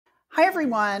Hi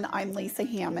everyone, I'm Lisa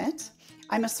Hammett.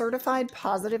 I'm a certified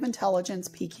positive intelligence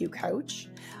PQ coach.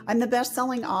 I'm the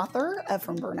best-selling author of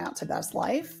From Burnout to Best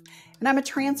Life, and I'm a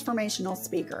transformational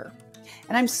speaker.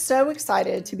 And I'm so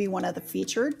excited to be one of the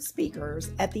featured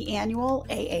speakers at the annual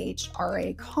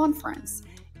AHRA conference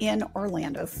in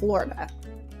Orlando, Florida.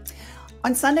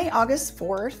 On Sunday, August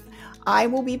 4th, I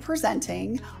will be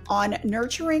presenting on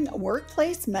nurturing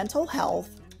workplace mental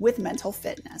health with mental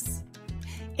fitness.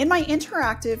 In my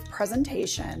interactive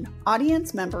presentation,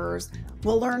 audience members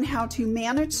will learn how to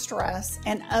manage stress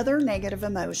and other negative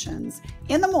emotions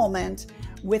in the moment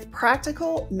with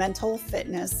practical mental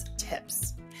fitness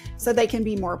tips so they can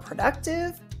be more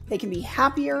productive, they can be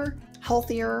happier,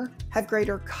 healthier, have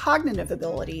greater cognitive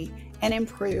ability, and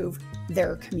improve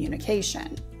their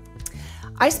communication.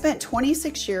 I spent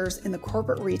 26 years in the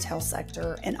corporate retail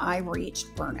sector and I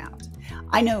reached burnout.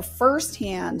 I know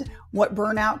firsthand what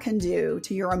burnout can do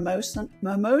to your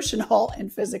emotional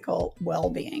and physical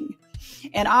well-being.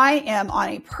 And I am on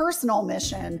a personal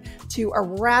mission to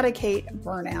eradicate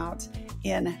burnout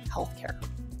in healthcare.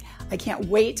 I can't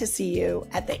wait to see you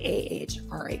at the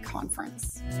AHRA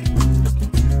conference.